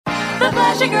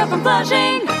Flashy girl from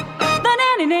Flushing, the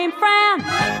nanny named Fran.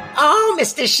 Oh,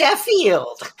 Mr.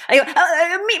 Sheffield.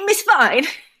 Miss Fine.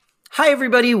 Hi,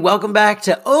 everybody. Welcome back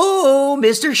to Oh,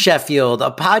 Mr. Sheffield,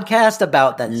 a podcast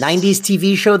about the 90s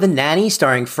TV show The Nanny,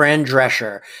 starring Fran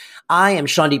Drescher. I am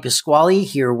Shandi Pasquale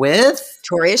here with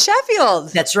Toria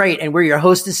Sheffield. That's right. And we're your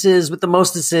hostesses with the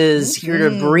mostesses here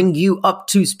to bring you up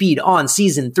to speed on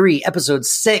season 3, episode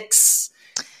 6,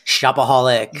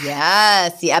 Shopaholic.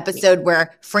 Yes, the episode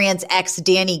where Fran's ex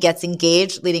Danny gets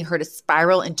engaged, leading her to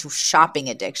spiral into shopping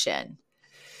addiction.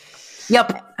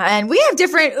 Yep. And we have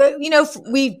different,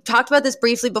 we talked about this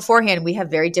briefly beforehand. We have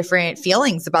very different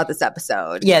feelings about this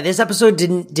episode. Yeah, this episode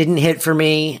didn't hit for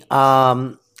me.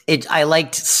 I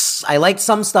liked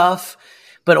some stuff,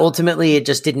 but ultimately it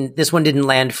just didn't. This one didn't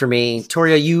land for me.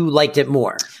 Toria, you liked it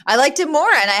more. I liked it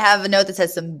more, and I have a note that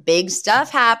says some big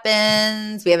stuff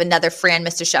happens. We have another Fran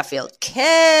Mr. Sheffield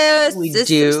kiss. We do.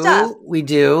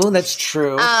 That's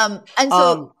true. And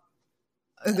so,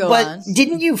 go on.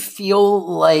 Didn't you feel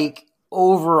like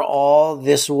overall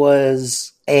this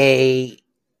was I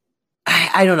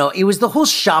don't know. It was the whole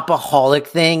shopaholic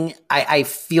thing. I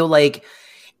feel like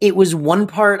it was one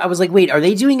part, I was like, wait, are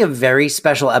they doing a very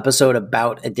special episode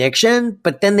about addiction?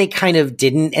 But then they kind of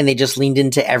didn't, and they just leaned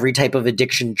into every type of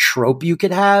addiction trope you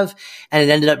could have. And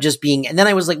it ended up just being, and then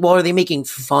I was like, well, are they making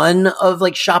fun of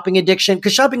like shopping addiction?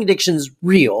 Because shopping addiction's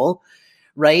real,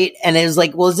 right? And it was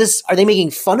like, well, are they making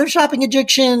fun of shopping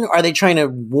addiction? Are they trying to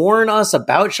warn us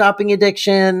about shopping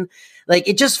addiction? Like,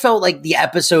 it just felt like the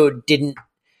episode didn't,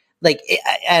 like,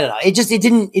 I don't know.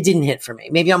 It didn't hit for me.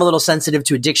 Maybe I'm a little sensitive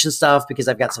to addiction stuff because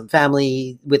I've got some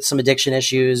family with some addiction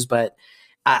issues, but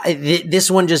this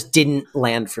one just didn't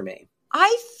land for me.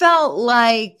 I felt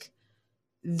like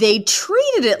they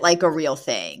treated it like a real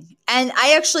thing. And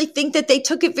I actually think that they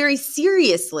took it very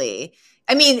seriously.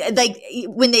 I mean, like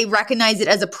when they recognize it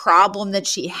as a problem that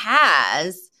she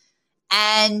has.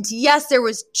 And yes, there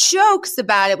was jokes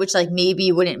about it, which like maybe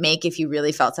you wouldn't make if you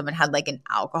really felt someone had like an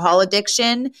alcohol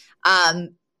addiction.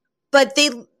 But they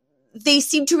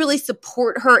seem to really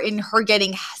support her in her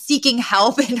seeking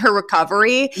help in her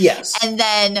recovery. Yes. And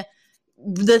then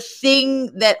the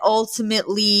thing that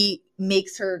ultimately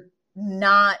makes her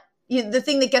the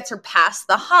thing that gets her past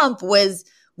the hump was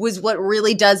what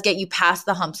really does get you past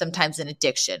the hump sometimes in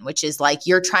addiction, which is like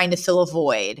you're trying to fill a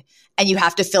void and you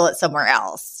have to fill it somewhere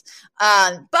else.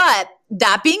 But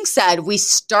that being said, we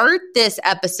start this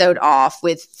episode off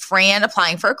with Fran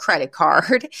applying for a credit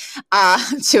card.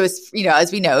 As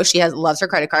we know, she loves her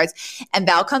credit cards. And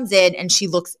Val comes in and she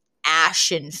looks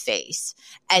ashen face.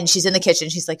 And she's in the kitchen.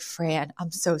 She's like, Fran,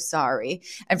 I'm so sorry.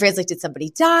 And Fran's like, did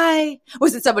somebody die?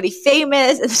 Was it somebody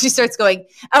famous? And then she starts going,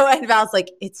 oh, and Val's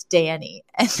like, it's Danny.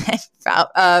 And then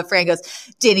Fran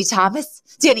goes, Danny Thomas,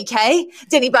 Danny Kaye,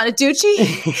 Danny Bonaducci.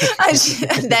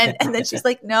 and then she's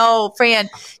like, no, Fran,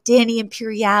 Danny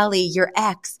Imperiale, your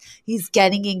ex, he's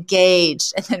getting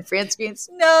engaged. And then Fran screams,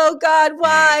 no, God,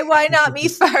 why? Why not me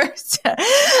first?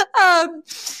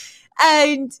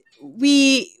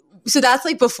 So that's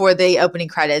like before the opening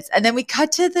credits. And then we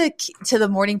cut to the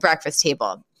morning breakfast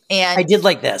table. And I did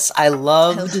like this. I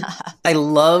loved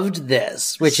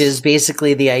this, which is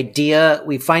basically the idea.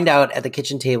 We find out at the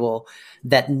kitchen table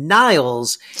that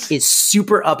Niles is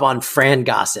super up on Fran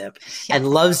gossip and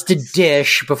loves to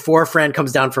dish before Fran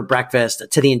comes down for breakfast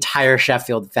to the entire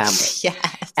Sheffield family.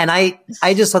 Yes. And I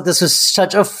just thought this was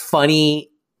such a funny,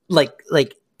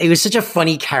 it was such a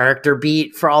funny character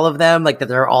beat for all of them, like that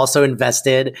they're also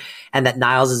invested and that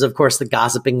Niles is, of course, the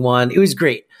gossiping one. It was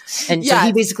great. And so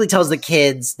he basically tells the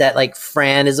kids that like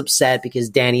Fran is upset because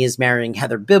Danny is marrying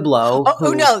Heather Biblow.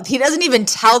 No, he doesn't even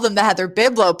tell them the Heather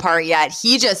Biblow part yet.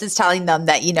 He just is telling them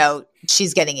that,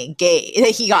 she's getting engaged, that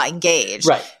he got engaged.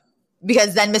 Right.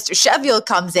 Because then Mr. Sheffield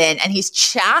comes in and he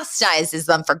chastises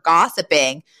them for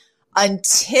gossiping.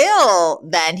 Until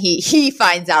then he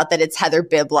finds out that it's Heather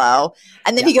Biblow.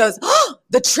 And then he goes, oh,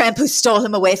 the tramp who stole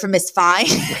him away from Miss Fine.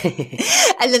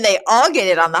 And then they all get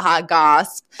it on the hot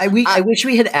goss. I wish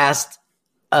we had asked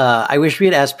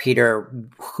Peter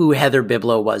who Heather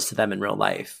Biblow was to them in real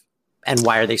life. And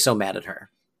why are they so mad at her?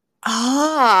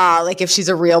 Like if she's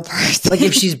a real person. Like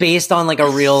if she's based on like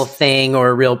a real thing or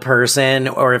a real person,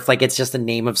 or if like it's just a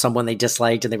name of someone they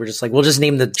disliked and they were just like, we'll just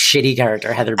name the shitty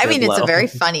character Heather Biblow. I mean, it's a very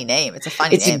funny name. It's a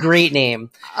funny name. It's a great name.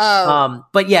 Oh.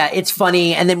 But yeah, it's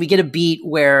funny. And then we get a beat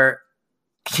where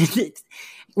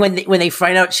when they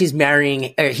find out he's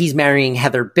marrying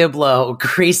Heather Biblow,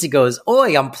 Gracie goes,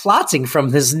 "Oi, I'm plotting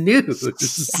from this news," which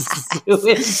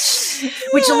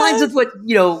aligns with what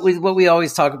with what we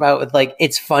always talk about. With like,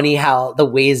 it's funny how the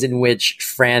ways in which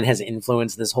Fran has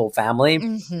influenced this whole family,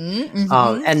 and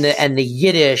the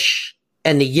Yiddish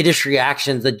and the Yiddish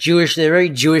reactions, the very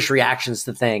Jewish reactions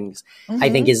to things, I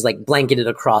think is like blanketed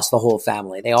across the whole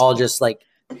family. They all just like,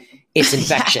 it's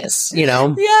infectious, you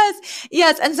know?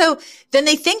 Yes. And so then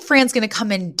they think Fran's going to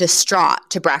come in distraught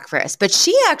to breakfast, but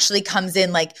she actually comes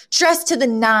in like dressed to the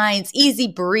nines, easy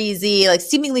breezy, like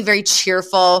seemingly very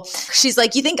cheerful. She's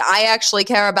like, you think I actually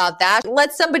care about that?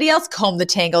 Let somebody else comb the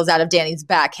tangles out of Danny's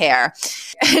back hair.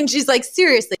 And she's like,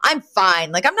 seriously, I'm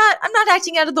fine. Like, I'm not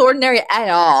acting out of the ordinary at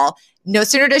all. No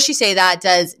sooner does she say that,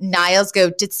 does Niles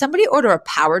go, did somebody order a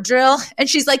power drill? And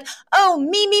she's like, oh,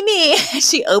 me.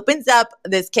 She opens up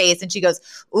this case and she goes,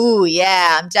 ooh,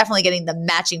 yeah, I'm definitely getting the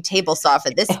matching table saw for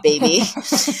this baby.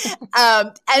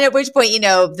 And at which point,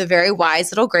 the very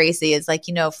wise little Gracie is like,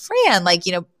 Fran, like,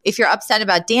 if you're upset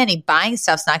about Danny, buying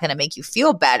stuff's not going to make you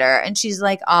feel better. And she's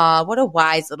like, aw, what a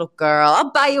wise little girl. I'll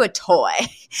buy you a toy.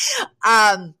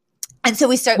 And so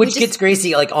which gets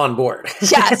Gracie like on board.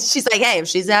 Yes. She's like, hey, if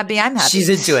she's happy, I'm happy. She's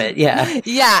into it. Yeah.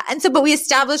 Yeah. And so, but we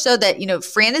established though that,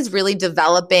 Fran is really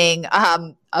developing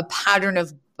a pattern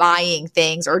of buying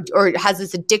things or has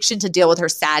this addiction to deal with her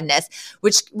sadness,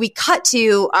 which we cut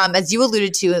to, as you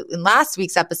alluded to in last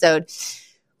week's episode,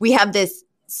 we have this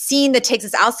scene that takes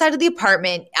us outside of the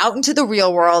apartment, out into the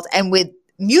real world, and with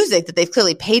music that they've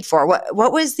clearly paid for.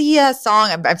 What was the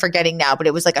song? I'm forgetting now, but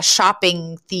it was like a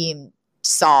shopping theme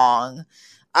song.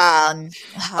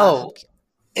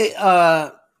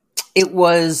 It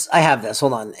was, I have this,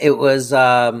 hold on. It was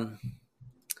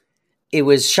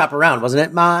Shop Around, wasn't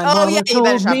it? My mama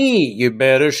told me you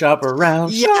better shop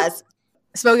around. Yes.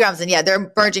 Smokey Robinson. Yeah.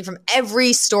 They're merging from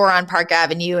every store on Park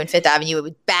Avenue and Fifth Avenue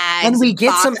with bags. And we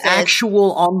get some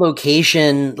actual on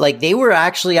location, like they were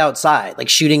actually outside, like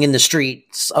shooting in the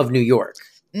streets of New York.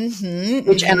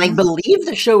 And I believe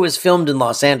the show was filmed in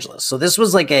Los Angeles. So this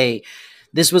was like a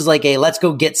let's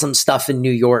go get some stuff in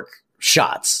New York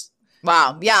shots.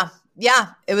 Wow. Yeah.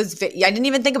 It was. I didn't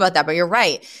even think about that, but you're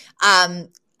right. And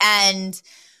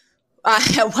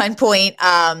at one point,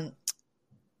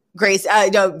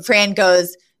 Fran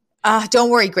goes, don't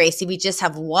worry, Gracie. We just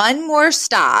have one more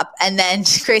stop. And then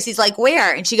Gracie's like,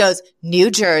 where? And she goes,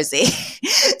 New Jersey.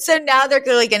 So now they're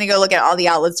clearly going to go look at all the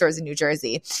outlet stores in New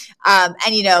Jersey. And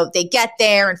they get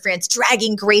there and Fran's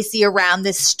dragging Gracie around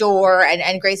this store.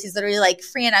 And Gracie's literally like,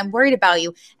 Fran, I'm worried about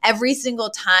you. Every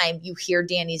single time you hear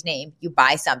Danny's name, you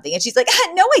buy something. And she's like,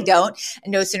 no, I don't.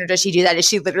 And no sooner does she do that is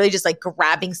she literally just like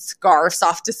grabbing scarves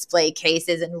off display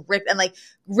cases and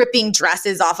ripping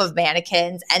dresses off of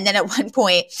mannequins. And then at one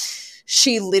point,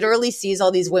 she literally sees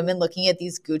all these women looking at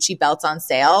these Gucci belts on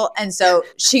sale. And so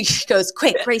she goes,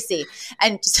 quick, Gracie.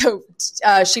 And so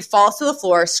she falls to the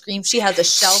floor, screams she has a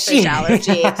shellfish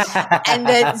allergy. And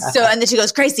then she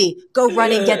goes, Gracie, go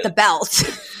run and get the belt.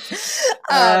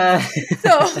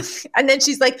 And then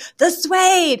she's like, the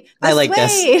suede. I like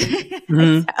this.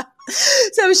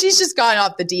 So she's just gone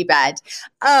off the deep end.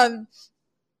 And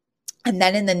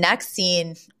then in the next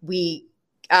scene, we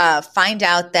find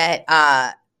out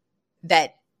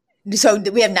so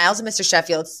we have Niles and Mr.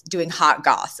 Sheffield doing hot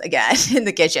goss again in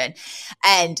the kitchen.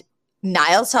 And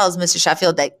Niles tells Mr.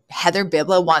 Sheffield that Heather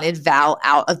Bibla wanted Val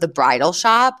out of the bridal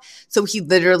shop. So he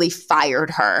literally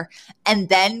fired her. And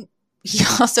then he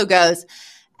also goes,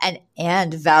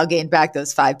 and Val gained back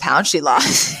those 5 pounds she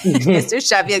lost. Mr.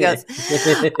 Sheffield goes,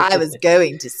 I was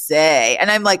going to say.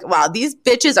 And I'm like, wow, these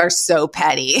bitches are so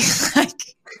petty. Like,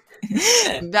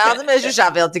 Val and Mr.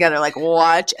 Sheffield together, like,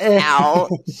 watch out.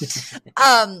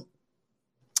 So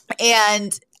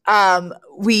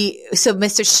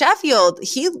Mr. Sheffield,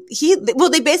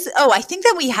 they basically, I think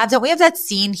that don't we have that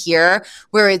scene here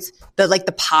where it's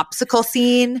the popsicle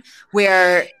scene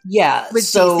where, with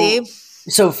DC?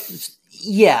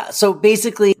 So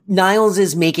basically Niles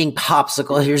is making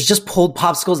popsicle. Here's just pulled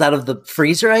popsicles out of the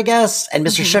freezer, I guess. And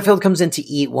Mr. Sheffield comes in to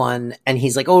eat one and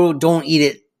he's like, oh, don't eat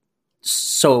it.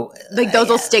 So those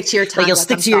will stick to your tongue. It'll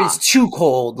stick to your, it's too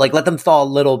cold. Like let them thaw a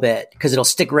little bit because it'll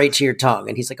stick right to your tongue.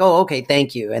 And he's like, oh, okay,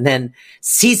 thank you. And then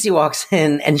Cece walks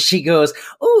in and she goes,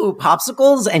 oh,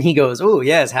 popsicles. And he goes, oh,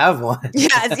 yes, have one.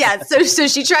 Yes. So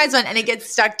she tries one and it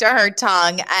gets stuck to her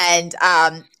tongue. And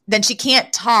then she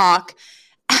can't talk.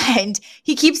 And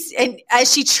he keeps, and as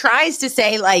she tries to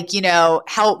say,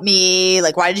 help me,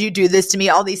 why did you do this to me?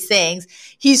 All these things.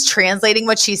 He's translating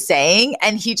what she's saying.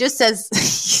 And he just says,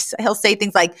 he'll say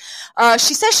things like,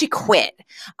 she says she quit.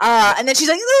 And then she's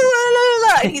like, la, la,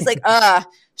 la. And he's like,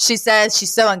 she says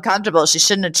she's so uncomfortable. She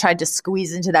shouldn't have tried to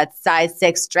squeeze into that size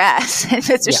 6 dress. And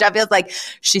Mr. Sheffield's like,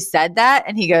 she said that?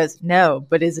 And he goes, no,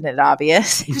 but isn't it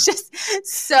obvious? It's just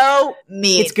so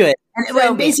mean. It's good.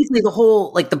 And basically the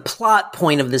whole, the plot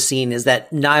point of the scene is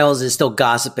that Niles is still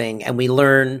gossiping and we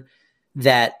learn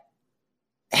that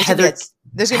Heather,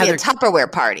 there's going to be a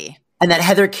Tupperware party. And that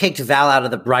Heather kicked Val out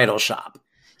of the bridal shop.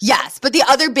 Yes, but the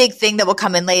other big thing that will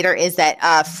come in later is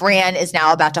that Fran is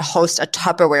now about to host a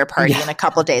Tupperware party in a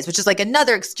couple of days, which is like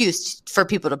another excuse for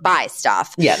people to buy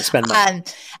stuff. Yeah, to spend money.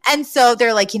 And so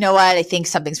they're like, you know what? I think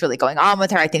something's really going on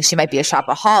with her. I think she might be a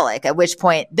shopaholic. At which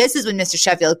point, this is when Mr.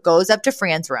 Sheffield goes up to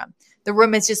Fran's room. The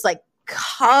room is just like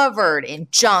covered in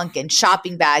junk and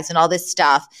shopping bags and all this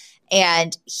stuff.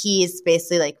 And he's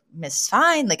basically like, Miss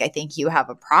Fine, like, I think you have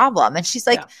a problem. And she's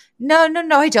like, no,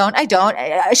 I don't.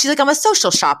 She's like, I'm a social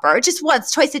shopper, just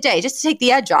once, twice a day, just to take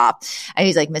the edge off. And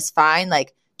he's like, Miss Fine,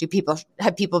 like,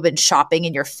 have people been shopping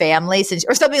in your family since,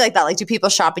 or something like that? Like, do people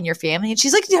shop in your family? And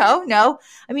she's like, no.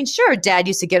 I mean, sure, Dad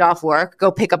used to get off work, go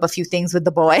pick up a few things with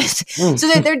the boys. So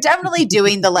they're definitely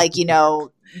doing the, like, you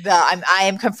know, I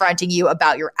am confronting you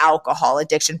about your alcohol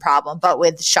addiction problem, but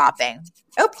with shopping.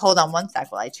 Oh, hold on one sec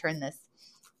while I turn this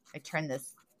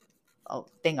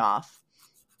thing off.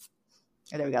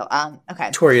 Oh, there we go. Okay.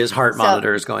 Victoria's heart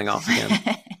monitor is going off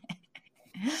again.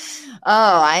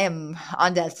 I am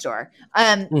on death's door.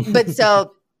 But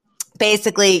so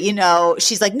basically, you know,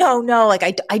 she's like, no, like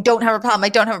I don't have a problem. I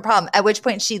don't have a problem. At which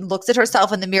point she looks at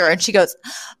herself in the mirror and she goes,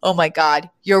 oh my God,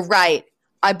 you're right.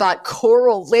 I bought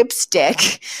coral lipstick.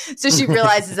 So she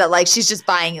realizes that, like, she's just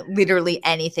buying literally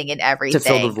anything and everything. To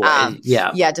fill the void.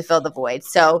 Yeah, to fill the void.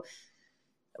 So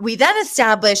we then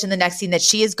establish in the next scene that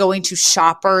she is going to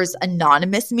Shoppers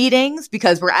Anonymous meetings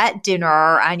because we're at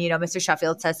dinner and, you know, Mr.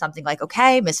 Sheffield says something like,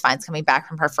 okay, Miss Fine's coming back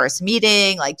from her first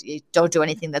meeting. Like, don't do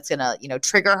anything that's going to, you know,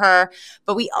 trigger her.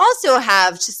 But we also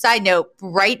have, just side note,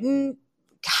 Brighton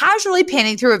casually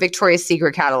panning through a Victoria's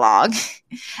Secret catalog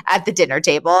at the dinner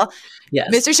table.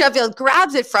 Yes. Mr. Sheffield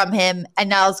grabs it from him and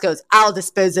Niles goes, I'll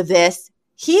dispose of this.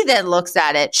 He then looks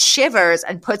at it, shivers,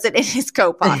 and puts it in his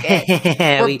coat pocket.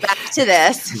 We're back to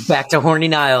this. Back to Horny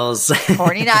Niles.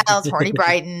 Horny Niles, Horny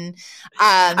Brighton.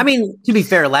 I mean, to be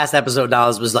fair, last episode,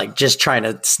 Niles was like just trying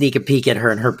to sneak a peek at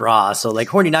her in her bra. So like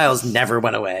Horny Niles never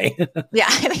went away. Yeah,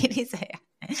 I mean,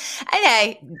 and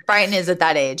hey, Brighton is at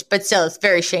that age, but still, it's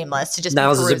very shameless to just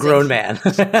Niles is a grown man.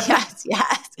 Yes.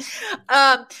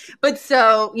 But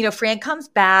so, you know, Fran comes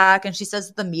back and she says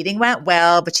that the meeting went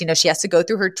well, but, you know, she has to go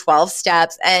through her 12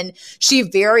 steps. And she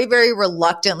very, very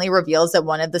reluctantly reveals that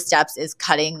one of the steps is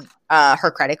cutting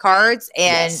her credit cards.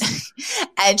 And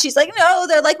and she's like, no,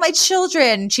 they're like my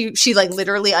children. She like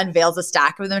literally unveils a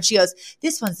stack of them. And she goes,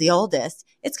 this one's the oldest.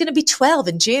 It's going to be 12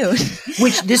 in June.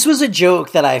 Which this was a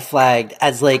joke that I flagged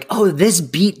as like, oh, this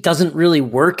beat doesn't really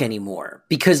work anymore.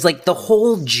 Because like the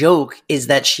whole joke is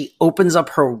that she opens up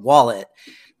her wallet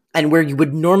and where you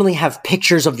would normally have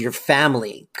pictures of your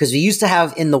family. Because you used to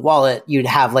have in the wallet, you'd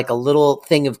have like a little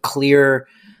thing of clear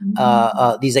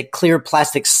these like clear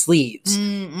plastic sleeves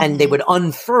and they would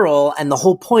unfurl. And the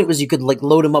whole point was you could like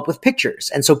load them up with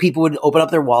pictures. And so people would open up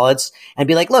their wallets and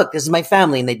be like, look, this is my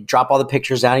family. And they'd drop all the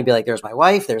pictures down and be like, there's my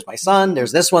wife, there's my son,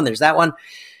 there's this one, there's that one.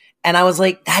 And I was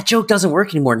like, that joke doesn't work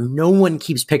anymore. No one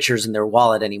keeps pictures in their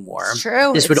wallet anymore. It's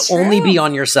true. This would only be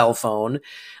on your cell phone.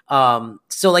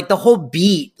 So like the whole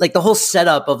beat, like the whole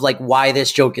setup of like why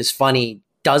this joke is funny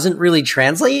doesn't really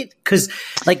translate because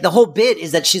like the whole bit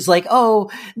is that she's like,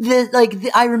 oh,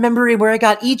 I remember where I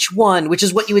got each one, which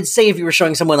is what you would say if you were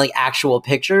showing someone like actual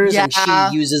pictures. Yeah. And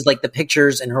she uses like the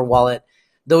pictures in her wallet,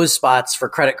 those spots for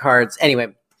credit cards.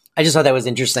 Anyway, I just thought that was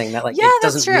interesting that like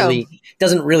it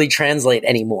doesn't really translate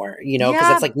anymore, you know, because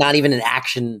that's like not even an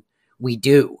action we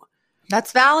do.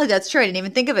 That's valid. That's true. I didn't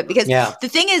even think of it because the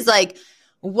thing is like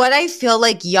what I feel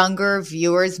like younger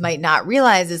viewers might not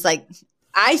realize is like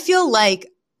I feel like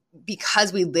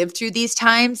because we lived through these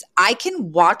times, I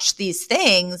can watch these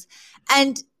things.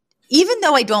 And even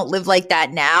though I don't live like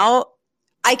that now,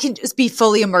 I can just be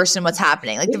fully immersed in what's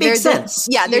happening. Like it makes sense.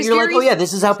 Yeah. You're like, oh yeah,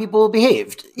 this is how people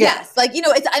behaved. Yeah. Yes. Like, you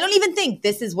know, I don't even think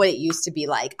this is what it used to be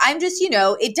like. I'm just, you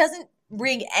know, it doesn't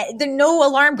ring, no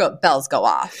alarm bells go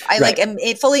off. I like am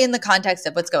fully in the context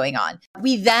of what's going on.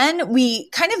 We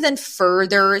kind of then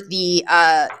further the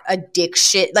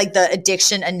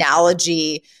addiction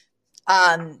analogy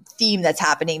theme that's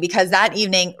happening because that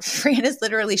evening Fran is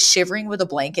literally shivering with a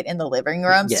blanket in the living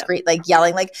room, like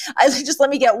yelling, like, just let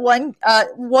me get one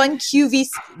QV,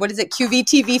 what is it? QV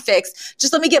TV fix.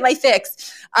 Just let me get my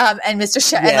fix. And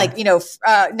Mr. and like, you know,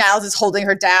 Niles is holding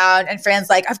her down and Fran's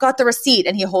like, I've got the receipt.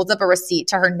 And he holds up a receipt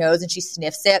to her nose and she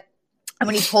sniffs it. And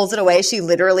when he pulls it away, she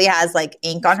literally has like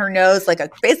ink on her nose, like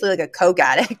basically like a Coke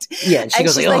addict. Yeah, and she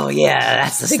goes like, oh yeah,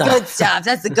 that's the stuff. Good stuff.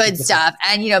 That's the good stuff.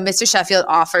 And, you know, Mr. Sheffield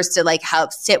offers to like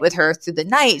help sit with her through the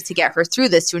night to get her through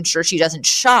this to ensure she doesn't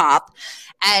shop.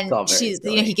 And she's,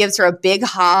 you know, he gives her a big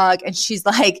hug and she's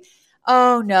like,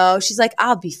 oh no. She's like,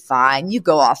 I'll be fine. You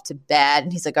go off to bed.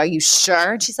 And he's like, are you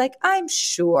sure? And she's like, I'm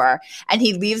sure. And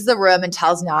he leaves the room and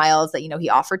tells Niles that, he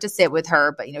offered to sit with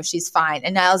her, but, she's fine.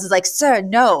 And Niles is like, sir,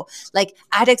 no, like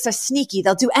addicts are sneaky.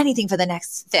 They'll do anything for the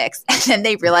next fix. And then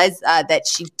they realize that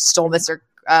she stole Mr.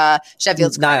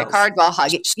 Sheffield's credit card while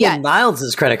hugging. Yeah,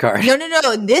 Niles' credit card.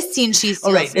 No. In this scene, she steals.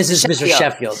 Oh, right. This is Mr.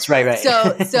 Sheffield's. Right.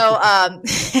 So,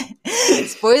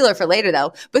 spoiler for later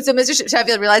though. But so Mr.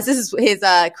 Sheffield realizes his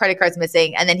credit card's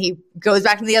missing, and then he goes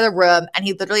back into the other room, and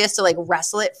he literally has to like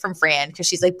wrestle it from Fran because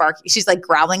she's like barking, she's like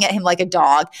growling at him like a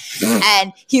dog,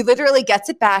 and he literally gets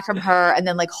it back from her, and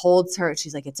then like holds her.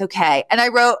 She's like, "It's okay." And I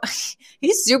wrote,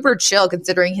 he's super chill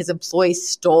considering his employee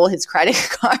stole his credit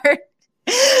card.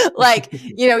 Like,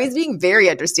 he's being very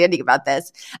understanding about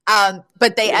this.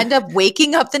 But they end up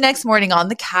waking up the next morning on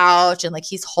the couch, and like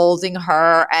he's holding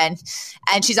her, and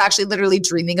she's actually literally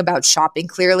dreaming about shopping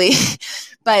clearly.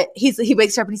 But he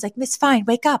wakes her up and he's like, Miss Fine,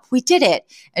 wake up. We did it.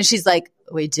 And she's like,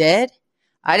 we did?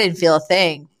 I didn't feel a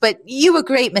thing. But you were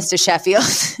great, Mr. Sheffield.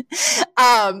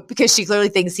 Because she clearly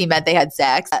thinks he meant they had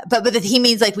sex. But he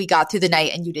means like we got through the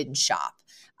night and you didn't shop.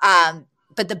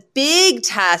 But the big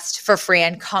test for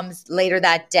Fran comes later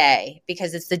that day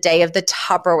because it's the day of the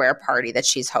Tupperware party that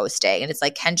she's hosting. And it's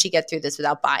like, can she get through this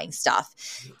without buying stuff?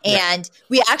 Yeah. And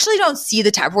we actually don't see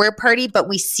the Tupperware party, but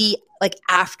we see like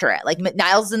after it. Like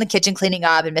Niles is in the kitchen cleaning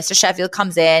up, and Mr. Sheffield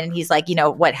comes in and he's like,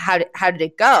 what, how did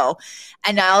it go?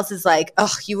 And Niles is like,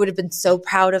 oh, you would have been so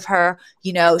proud of her.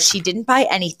 She didn't buy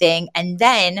anything. And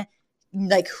then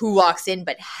like who walks in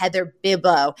but Heather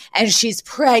Biblo, and she's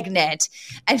pregnant,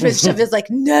 and Mr. Sheffield's like,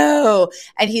 no,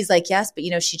 and he's like, yes, but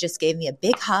she just gave me a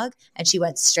big hug and she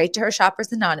went straight to her Shoppers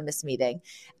Anonymous meeting.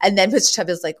 And then Mr.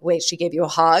 Sheffield's like, wait, she gave you a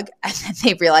hug? And then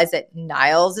they realize that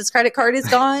Niles' credit card is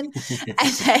gone. And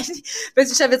then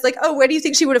Mr. Sheffield's like, oh, where do you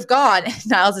think she would have gone? And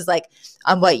Niles is like,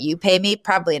 what you pay me?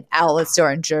 Probably an outlet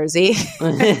store in Jersey.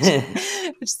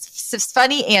 Which is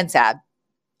funny and sad.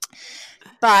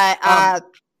 But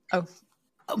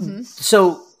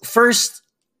So first,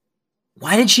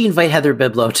 why did she invite Heather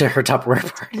Biblo to her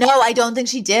Tupperware party? No, I don't think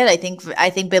she did. I think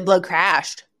Biblo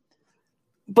crashed.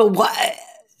 But why?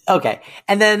 Okay,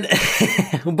 and then,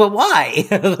 but why?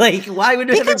 Like, why would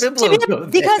Heather Biblo go there?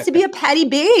 Because to be a petty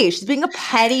bee, she's being a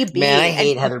petty bee. Man, I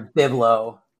hate Heather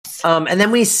Biblo. And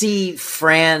then we see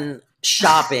Fran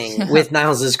shopping with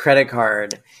Niles' credit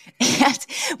card. And,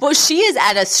 well, she is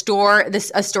at a store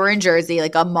in Jersey,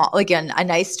 like a mall, again, a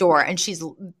nice store, and she's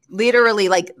literally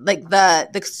like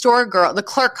the store girl, the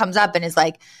clerk comes up and is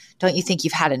like, "Don't you think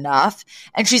you've had enough?"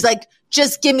 And she's like,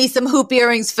 "Just give me some hoop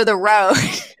earrings for the road."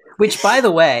 Which, by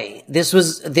the way, this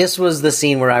was the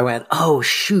scene where I went, "Oh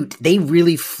shoot, they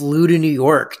really flew to New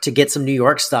York to get some New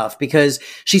York stuff," because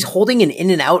she's holding an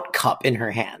In-N-Out cup in her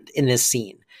hand in this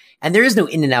scene, and there is no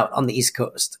In-N-Out on the East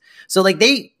Coast, so like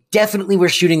they definitely were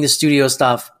shooting the studio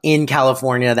stuff in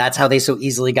California. That's how they so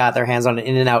easily got their hands on an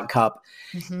In-N-Out cup.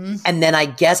 Mm-hmm. And then I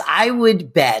guess I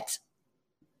would bet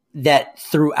that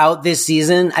throughout this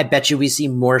season, I bet you we see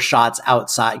more shots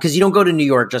outside, because you don't go to New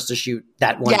York just to shoot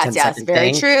that one 10-second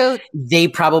very thing. True. They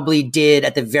probably did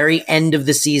at the very end of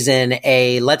the season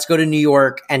let's go to New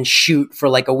York and shoot for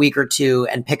like a week or two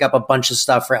and pick up a bunch of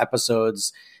stuff for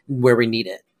episodes where we need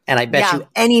it. And I bet you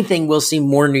anything we'll see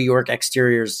more New York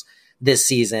exteriors this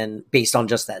season based on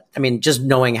just that. I mean, just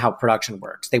knowing how production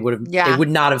works, they would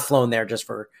not have flown there just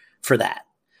for that.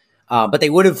 But they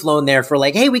would have flown there for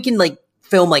like, hey, we can like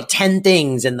film like 10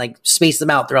 things and like space them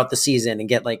out throughout the season and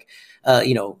get like,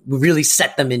 really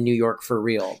set them in New York for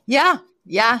real. Yeah.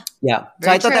 So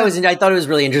I thought I thought it was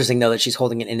really interesting though that she's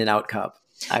holding an In-N-Out cup.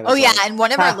 And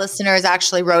one of our listeners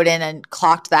actually wrote in and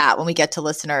clocked that when we get to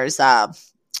listeners'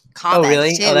 comments. Oh,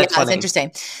 really? Too. Oh, that's funny. It's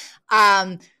interesting.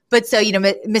 But so,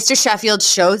 Mr. Sheffield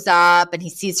shows up and he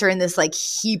sees her in this like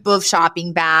heap of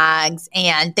shopping bags,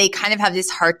 and they kind of have this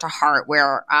heart to heart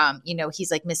where,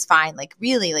 he's like, Miss Fine, like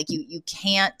really, like you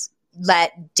can't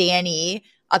let Danny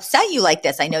upset you like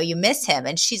this. I know you miss him.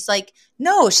 And she's like,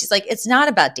 no, she's like, it's not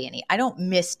about Danny. I don't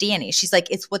miss Danny. She's like,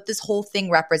 it's what this whole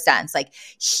thing represents. Like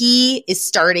he is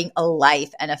starting a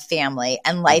life and a family,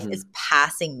 and life is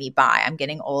passing me by. I'm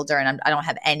getting older and I don't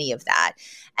have any of that.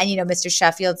 And, Mr.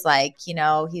 Sheffield's like,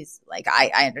 he's like,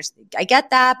 I understand. I get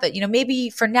that. But, maybe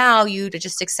for now you to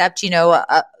just accept,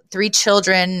 3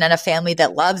 children and a family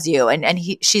that loves you. And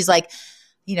she's like,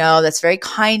 that's very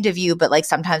kind of you. But like,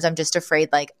 sometimes I'm just afraid,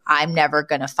 like, I'm never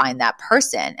going to find that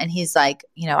person. And he's like,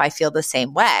 I feel the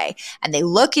same way. And they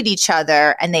look at each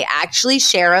other and they actually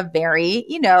share a very,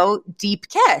 deep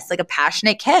kiss, like a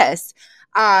passionate kiss.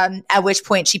 At which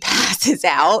point she passes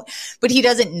out, but he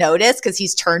doesn't notice because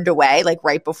he's turned away like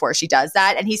right before she does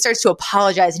that. And he starts to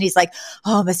apologize and he's like,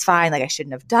 oh, Miss Fine, like I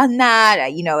shouldn't have done that.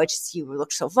 It's just, you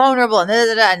look so vulnerable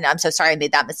and I'm so sorry I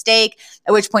made that mistake.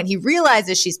 At which point he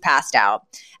realizes she's passed out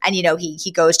and,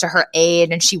 he goes to her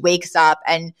aid and she wakes up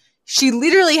and she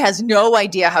literally has no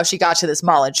idea how she got to this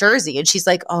mall in Jersey. And she's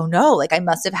like, oh no, like I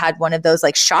must have had one of those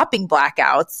like shopping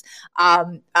blackouts.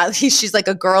 She's like,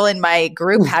 a girl in my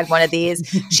group had one of these.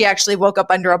 She actually woke up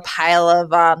under a pile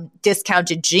of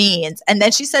discounted jeans. And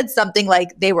then she said something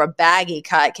like they were baggy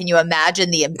cut. Can you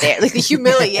imagine the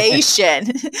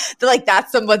humiliation? Like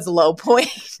that's someone's low point.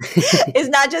 It's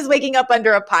not just waking up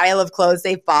under a pile of clothes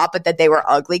they bought, but that they were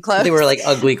ugly clothes. They were like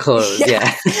ugly clothes.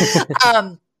 Yeah.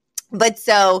 But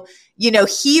so,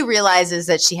 he realizes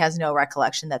that she has no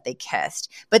recollection that they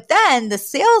kissed. But then the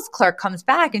sales clerk comes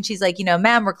back and she's like,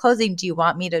 ma'am, we're closing. Do you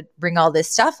want me to bring all this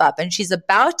stuff up? And she's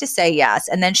about to say yes.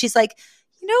 And then she's like,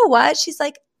 you know what? She's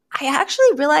like, I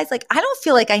actually realized like, I don't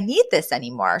feel like I need this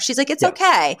anymore. She's like, it's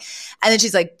okay. And then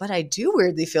she's like, but I do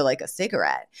weirdly feel like a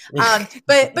cigarette.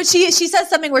 But she says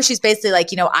something where she's basically like,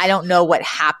 I don't know what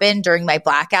happened during my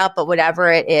blackout, but whatever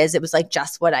it is, it was like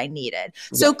just what I needed.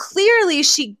 So clearly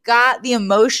she got the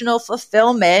emotional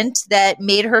fulfillment that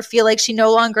made her feel like she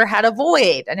no longer had a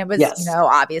void. And it was,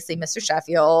 obviously Mr.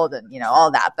 Sheffield and,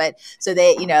 all that. But so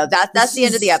they, that's the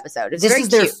end of the episode. It's this very is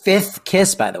their cute. fifth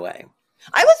kiss, by the way.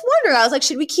 I was wondering, I was like,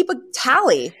 should we keep a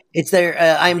tally? It's their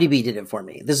IMDb did it for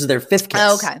me. This is their fifth kiss.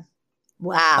 Oh, okay.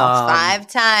 Wow. 5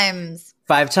 times.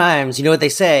 5 times. You know what they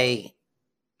say?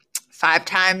 5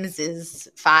 times is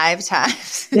 5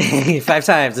 times. 5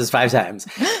 times is 5 times.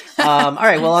 All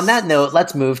right. Well, on that note,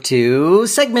 let's move to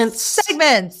segments.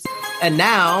 And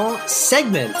now,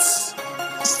 segments.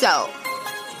 So,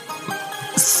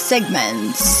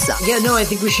 segments. Yeah, no, I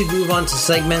think we should move on to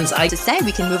segments.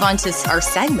 We can move on to our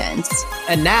segments.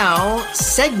 And now,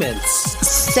 segments.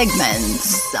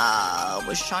 Segments.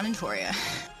 With Sean and Toria.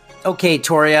 Okay,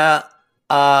 Toria.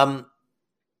 I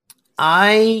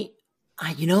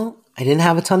didn't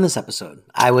have a ton this episode.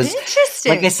 I was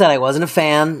interesting. Like I said, I wasn't a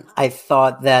fan. I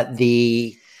thought that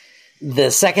the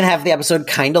second half of the episode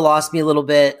kind of lost me a little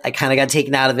bit. I kind of got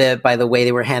taken out of it by the way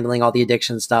they were handling all the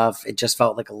addiction stuff. It just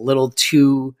felt like a little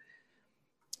too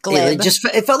glib.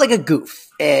 It felt like a goof.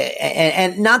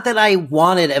 And not that I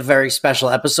wanted a very special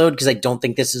episode because I don't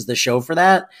think this is the show for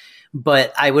that,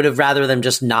 but I would have rather them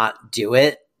just not do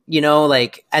it.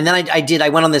 And then I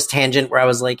went on this tangent where I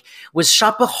was like, was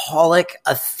Shopaholic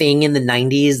a thing in the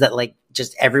 90s that like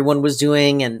just everyone was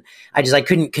doing? And I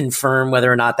couldn't confirm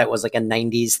whether or not that was like a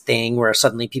 90s thing where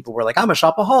suddenly people were like, I'm a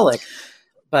shopaholic.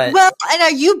 But and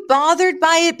are you bothered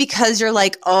by it because you're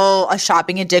like, oh, a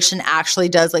shopping addiction actually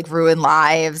does like ruin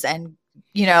lives and,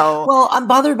 Well, I'm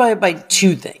bothered by it by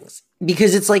 2 things.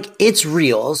 Because it's like, it's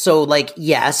real. So like,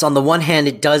 yes, on the one hand,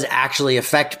 it does actually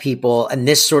affect people. And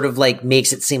this sort of like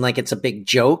makes it seem like it's a big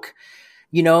joke,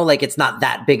 like it's not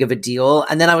that big of a deal.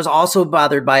 And then I was also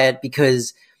bothered by it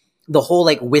because the whole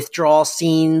like withdrawal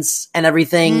scenes and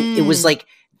everything, it was like,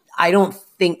 I don't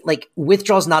think like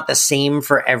withdrawal's not the same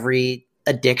for every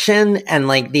addiction. And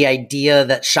like the idea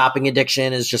that shopping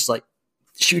addiction is just like,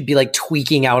 she would be like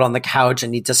tweaking out on the couch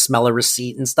and need to smell a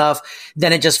receipt and stuff.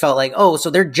 Then it just felt like, oh, so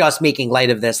they're just making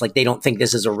light of this. Like they don't think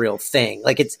this is a real thing.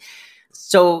 Like it's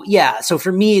so, yeah. So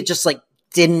for me, it just like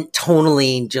didn't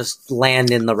tonally just land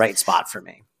in the right spot for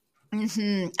me.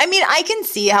 Mm-hmm. I mean, I can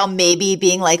see how maybe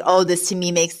being like, oh, this to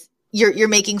me makes you're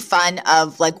making fun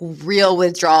of like real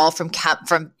withdrawal from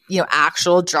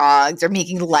actual drugs or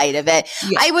making light of it.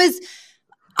 Yeah.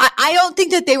 I don't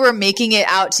think that they were making it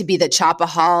out to be that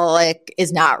Shopaholic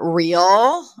is not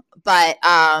real, but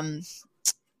I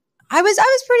was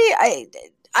pretty.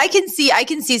 I can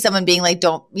see someone being like,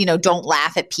 don't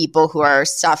laugh at people who are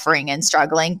suffering and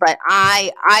struggling, but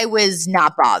I was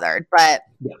not bothered. But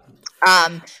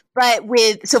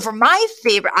so for my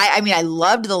favorite, I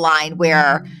loved the line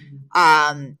where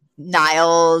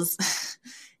Niles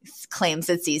claims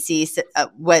that Cece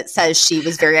says she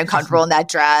was very uncomfortable in that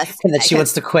dress and that she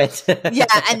wants to quit. But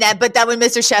then when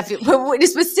Mr. Sheffield,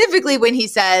 specifically when he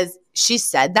says she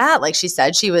said that, like she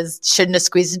said she shouldn't have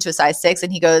squeezed into a size 6,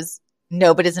 and he goes,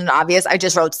 no, but isn't it obvious? I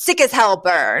just wrote sick as hell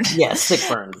burn. Yeah, sick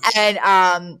burn. And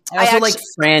I also like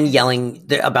Fran yelling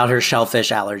about her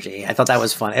shellfish allergy. I thought that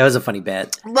was fun. It was a funny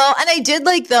bit. Well, and I did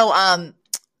like though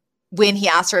when he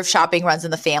asked her if shopping runs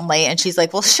in the family, and she's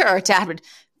like, well, sure, Dad would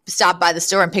stop by the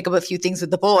store and pick up a few things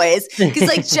with the boys. Because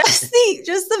like just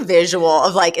the visual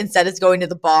of like, instead of going to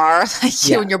the bar, like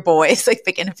you and your boys, like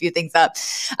picking a few things up.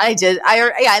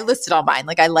 I listed all mine.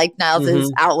 Like I like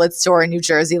Niles's outlet store in New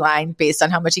Jersey line based on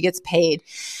how much he gets paid.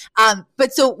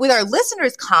 But so with our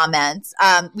listeners' comments,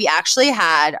 we actually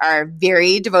had our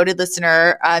very devoted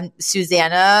listener,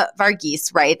 Susanna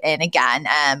Varghese, write in again.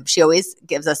 She always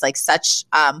gives us like such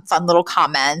fun little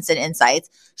comments and insights.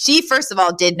 She, first of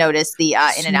all, did notice the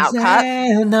In-N-Out Cup.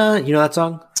 Susanna, you know that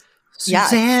song? Yeah.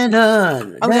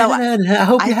 Susanna, I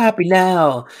hope you're happy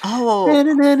now. Oh,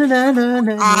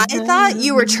 I thought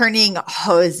you were turning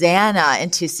Hosanna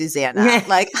into Susanna.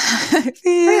 Like, I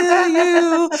feel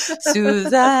you,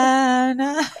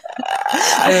 Susanna.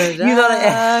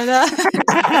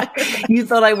 You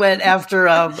thought I went after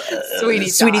Sweeney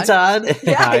Todd?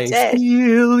 Yeah, I did.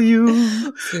 Feel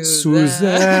you,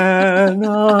 Susanna.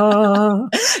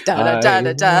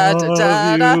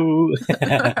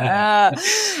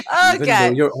 Even though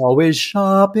you're always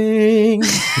shopping,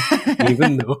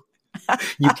 even though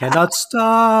you cannot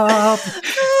stop.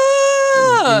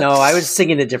 No, I was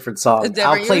singing a different song.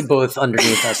 I'll play both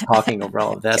underneath us talking over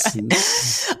all of this.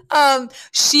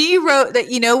 She wrote that,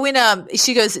 when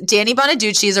she goes, Danny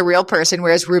Bonaducci is a real person,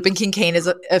 whereas Reuben Kincaid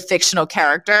is a fictional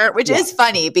character, which is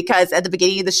funny because at the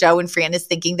beginning of the show, when Fran is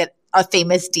thinking that a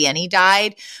famous Danny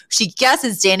died, she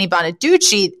guesses Danny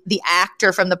Bonaducci, the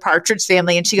actor from the Partridge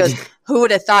Family, and she goes, who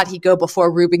would have thought he'd go before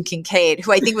Reuben Kincaid,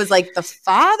 who I think was like the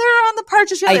father on the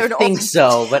Partridge Family? I think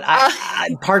so, but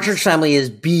Partridge Family is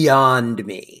beyond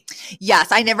me. Yes,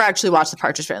 I never actually watched the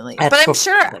Partridge Family, but I'm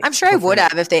sure I would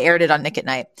have if they aired it on Nick at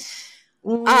Night.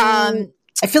 I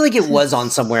feel like it was on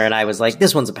somewhere, and I was like,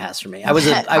 "This one's a pass for me."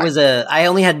 I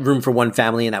only had room for one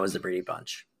family, and that was the Brady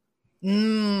Bunch.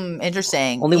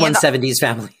 Interesting. Only one 70s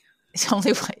family. It's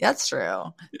only one. That's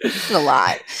true. It's a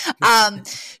lot.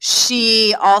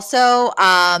 She also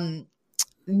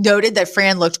noted that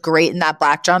Fran looked great in that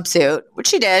black jumpsuit, which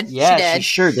she did. Yeah, she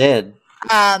sure did.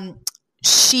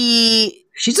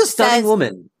 She's a stunning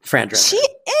woman, Fran Drescher. She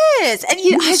is. And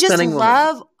I just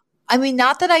love woman. I mean,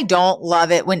 not that I don't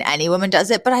love it when any woman does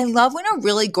it, but I love when a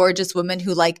really gorgeous woman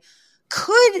who like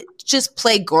could just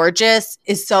play gorgeous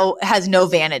has no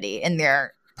vanity in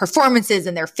their performances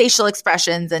and their facial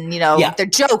expressions and, their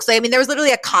jokes. Like, I mean, there was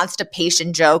literally a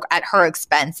constipation joke at her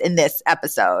expense in this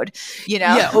episode,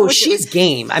 Yeah. Oh, she's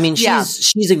game. I mean,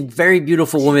 she's a very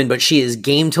beautiful woman, but she is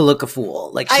game to look a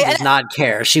fool. Like she does not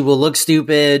care. She will look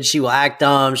stupid. She will act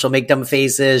dumb. She'll make dumb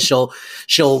faces. She'll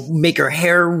make her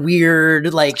hair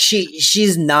weird. Like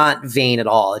she's not vain at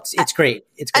all. It's great.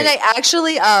 It's great. And I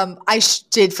actually,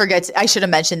 did forget. I should have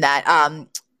mentioned that.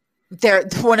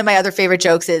 One of my other favorite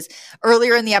jokes is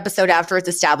earlier in the episode after it's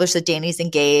established that Danny's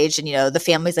engaged and, the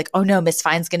family's like, oh no, Miss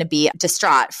Fine's going to be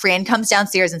distraught. Fran comes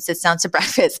downstairs and sits down to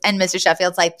breakfast. And Mr.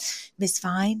 Sheffield's like, Miss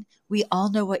Fine, we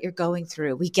all know what you're going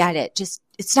through. We get it. Just,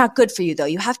 it's not good for you though.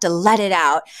 You have to let it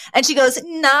out. And she goes,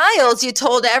 Niles, you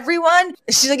told everyone?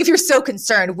 She's like, if you're so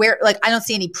concerned, I don't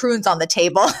see any prunes on the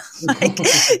table.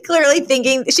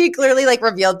 She clearly like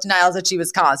revealed to Niles that she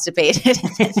was constipated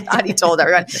and thought he told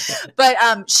everyone. But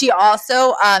she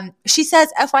also, she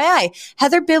says, FYI,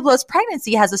 Heather Biblow's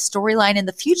pregnancy has a storyline in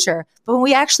the future, but when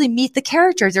we actually meet the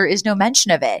characters, there is no mention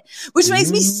of it, which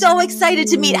makes me so excited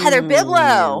to meet Heather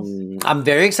Biblow. I'm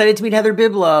very excited to meet Heather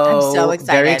Biblow. I'm so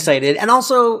excited. Very excited. And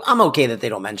also, I'm okay that they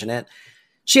don't mention it.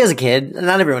 She has a kid.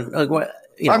 Not everyone.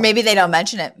 Or maybe they don't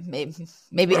mention it. Maybe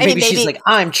she's like,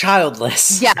 I'm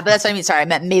childless. Yeah, but that's what I mean. Sorry, I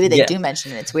meant maybe they do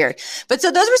mention it. It's weird. But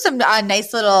so those were some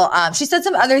nice little. She said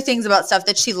some other things about stuff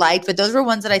that she liked, but those were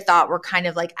ones that I thought were kind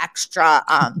of like extra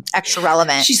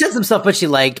relevant. She said some stuff, but she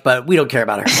liked, but we don't care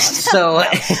about her thoughts. So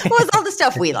it was all the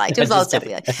stuff we liked. It was all the stuff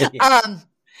we liked. Yeah.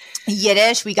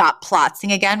 Yiddish. We got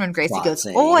plotzing again when Gracie goes,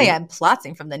 "Boy, I'm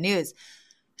plotzing from the news."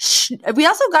 We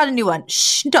also got a new one,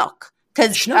 schnook,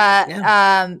 because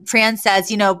Fran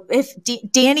says, if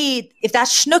that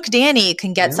schnook Danny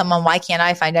can get someone, why can't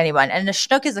I find anyone? And a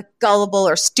schnook is a gullible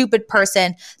or stupid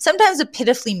person, sometimes a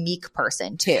pitifully meek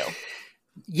person too.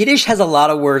 Yiddish has a lot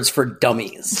of words for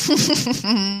dummies.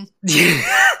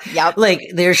 Yep. Like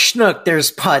there's schnook,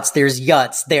 there's putz, there's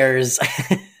yuts, there's...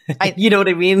 you know what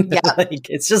I mean? Yeah. Like,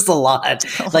 it's just a lot.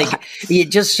 It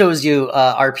just shows you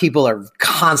our people are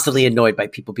constantly annoyed by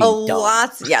people being dumb.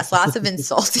 Lots of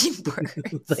insulting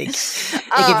words.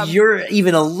 if you're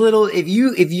even a little, if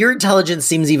your intelligence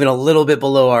seems even a little bit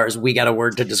below ours, we got a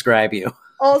word to describe you.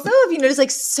 Also, if you notice, like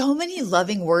so many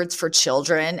loving words for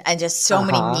children and just so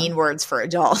many mean words for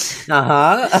adults. So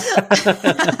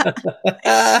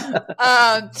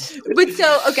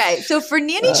for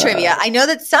nanny trivia, I know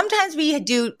that sometimes we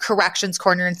do corrections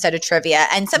corner instead of trivia,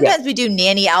 and sometimes we do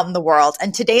nanny out in the world.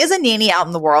 And today is a nanny out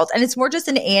in the world, and it's more just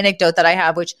an anecdote that I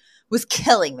have, which was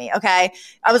killing me. Okay.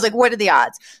 I was like, what are the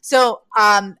odds? So,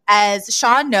 as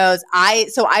Sean knows,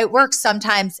 I work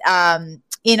sometimes,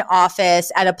 in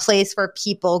office at a place where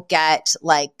people get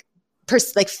like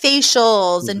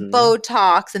facials and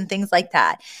Botox and things like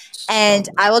that. And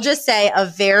I will just say a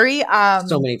very,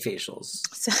 so many facials.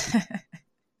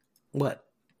 What?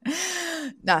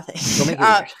 Nothing. Don't make it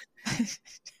weird.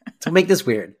 Don't make this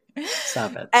weird.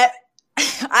 Stop it.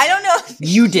 I don't know. If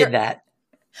you did that.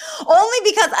 Only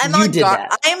because I'm on guard.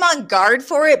 I'm on guard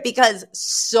for it because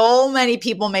so many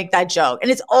people make that joke, and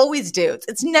it's always dudes.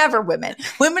 It's never women.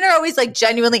 Women are always like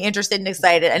genuinely interested and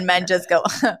excited, and men just go,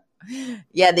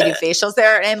 "Yeah, they do facials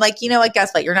there." And I'm like, you know what?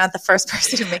 Guess what? You're not the first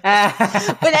person to make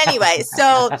it. But anyway,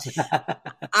 so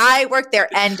I worked there,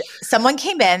 and someone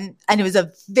came in, and it was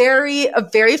a very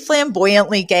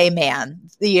flamboyantly gay man.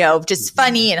 You know, just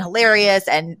funny and hilarious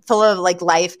and full of like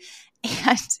life,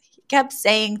 and kept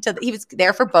saying he was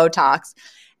there for Botox.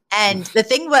 And the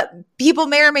thing what people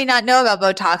may or may not know about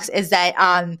Botox is that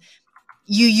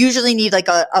you usually need like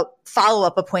a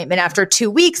follow-up appointment after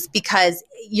 2 weeks because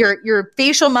your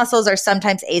facial muscles are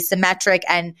sometimes asymmetric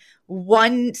and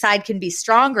one side can be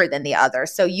stronger than the other.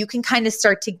 So you can kind of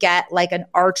start to get like an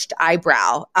arched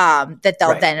eyebrow that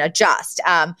they'll then adjust.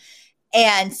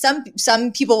 And some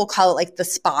people will call it like the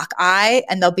Spock eye,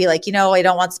 and they'll be like, you know, I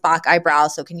don't want Spock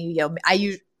eyebrows. So can you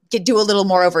do a little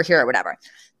more over here or whatever.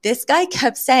 This guy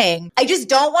kept saying, I just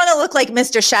don't want to look like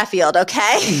Mr. Sheffield.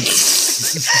 Okay. he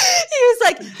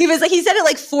said it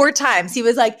like 4 times. He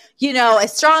was like, you know,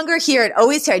 it's stronger here and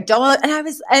always here. I don't want, and I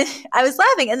was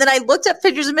laughing. And then I looked up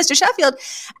pictures of Mr. Sheffield,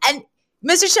 and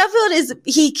Mr. Sheffield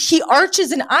he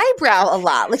arches an eyebrow a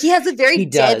lot. Like he has a very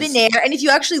debonair. And if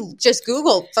you actually just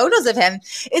Google photos of him,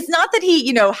 it's not that he,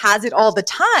 you know, has it all the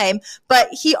time, but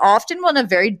he often will in a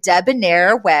very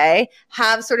debonair way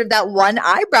have sort of that one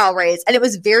eyebrow raise. And it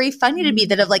was very funny to me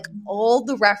that of like all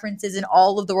the references in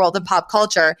all of the world of pop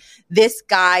culture, this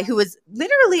guy who was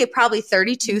literally probably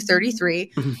 32,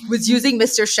 33 was using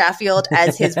Mr. Sheffield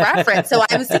as his reference. So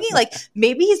I was thinking like,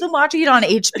 maybe he's been watching it on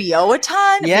HBO a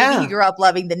ton. Yeah. Maybe he grew up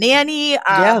loving The Nanny.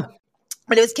 But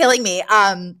it was killing me.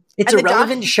 It's a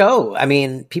relevant show. I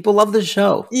mean, people love the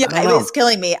show. Yeah, it was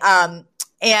killing me.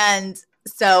 And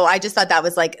so I just thought that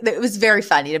was like, it was very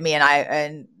funny to me.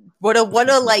 And what a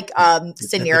like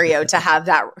scenario to have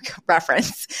that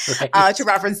reference, to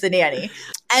reference The Nanny.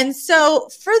 And so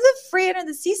for the Fran and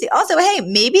the Cece, also, hey,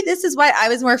 maybe this is why I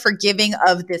was more forgiving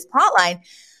of this plotline.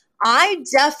 I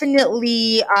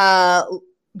definitely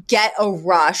get a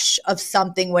rush of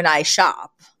something when I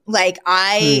shop. Like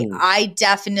I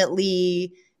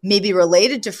definitely maybe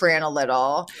related to Fran a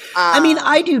little. I mean,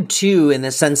 I do too, in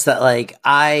the sense that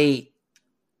I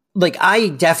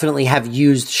definitely have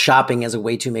used shopping as a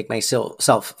way to make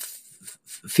myself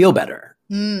feel better.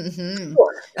 Mm-hmm.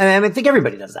 I mean, I think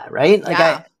everybody does that, right?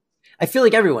 Like I feel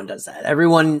like everyone does that.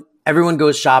 Everyone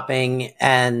goes shopping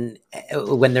and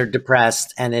when they're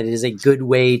depressed, and it is a good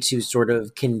way to sort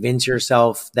of convince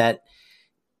yourself that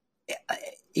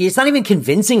it's not even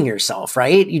convincing yourself,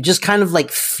 right? You just kind of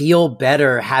like feel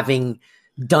better having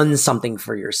done something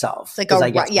for yourself. Like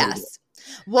yes.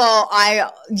 Well, I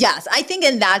think,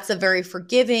 and that's a very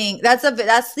forgiving, that's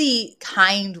the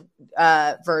kind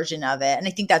version of it. And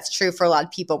I think that's true for a lot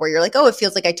of people where you're like, oh, it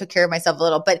feels like I took care of myself a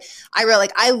little, but I really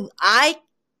like,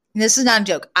 this is not a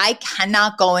joke. I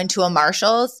cannot go into a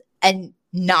Marshall's and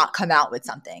not come out with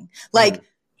something. Like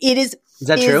it is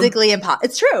physically impossible.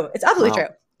 It's true. It's absolutely true.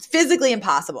 It's physically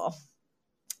impossible.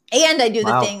 And I do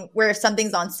the thing where if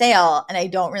something's on sale and I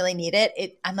don't really need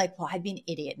it, I'm like, well, I'd be an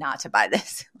idiot not to buy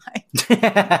this. I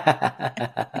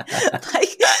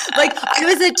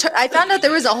found out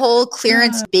there was a whole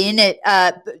clearance bin at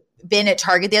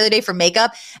Target the other day for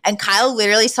makeup, and Kyle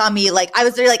literally saw me like, I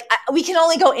was there like, we can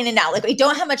only go in and out. Like, I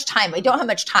don't have much time. Like,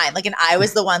 and I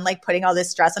was the one like putting all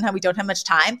this stress on how we don't have much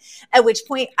time. At which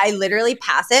point I literally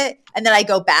pass it, and then I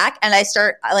go back and I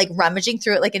start like rummaging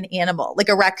through it like an animal, like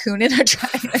a raccoon in a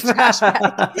trash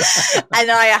bag. And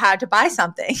then I had to buy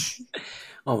something.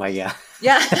 Oh my God.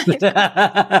 Yeah.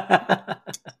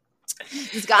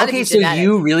 Okay, so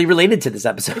you really related to this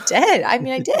episode. I did. I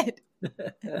mean, I did.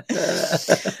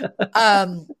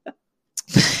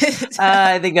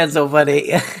 I think that's so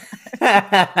funny.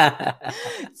 I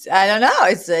don't know.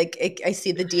 It's like I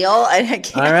see the deal, and I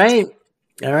can't. All right.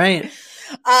 All right.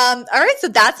 All right. So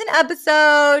that's an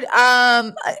episode.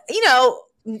 I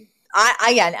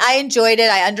enjoyed it.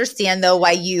 I understand though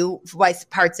why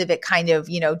parts of it kind of,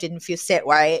 didn't feel sit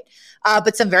right.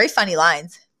 But some very funny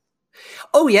lines.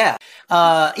 Oh yeah.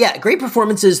 Great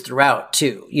performances throughout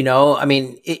too. I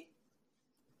mean,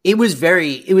 it was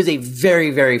a very,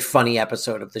 very funny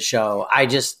episode of the show. I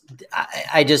don't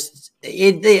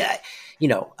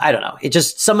know. It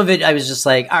just, some of it, I was just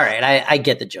like, all right, I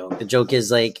get the joke. The joke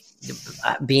is like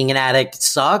being an addict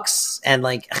sucks. And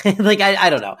like,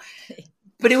 I don't know,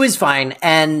 but it was fine.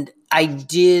 And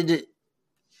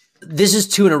this is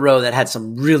 2 in a row that had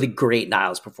some really great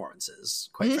Niles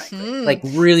performances, quite frankly, like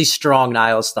really strong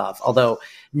Niles stuff. Although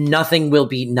nothing will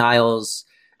beat Niles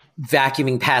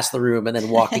vacuuming past the room and then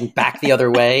walking back the other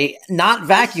way, not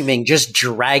vacuuming, just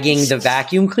dragging the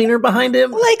vacuum cleaner behind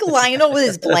him, like Lionel with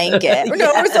his blanket, or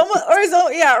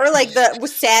like the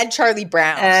sad Charlie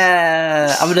Brown.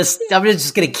 I'm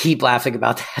just gonna keep laughing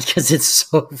about that because it's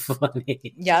so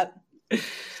funny. Yep.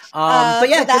 But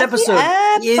yeah, good episode.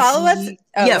 Follow us.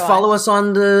 Follow us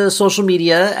on the social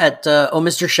media at Oh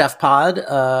Mr. Chef Pod,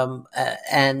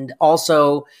 and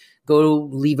also go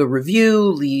leave a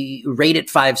review, rate it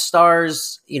 5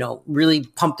 stars. Really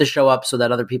pump the show up so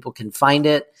that other people can find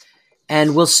it.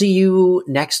 And we'll see you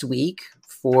next week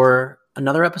for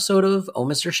another episode of Oh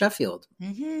Mr. Sheffield.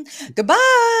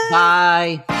 Goodbye.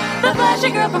 Bye. The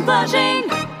Flushing girl from Flushing,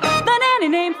 the nanny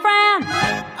named Fran.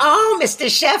 Oh, Mr.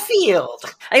 Sheffield.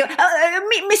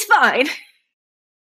 Miss Fine.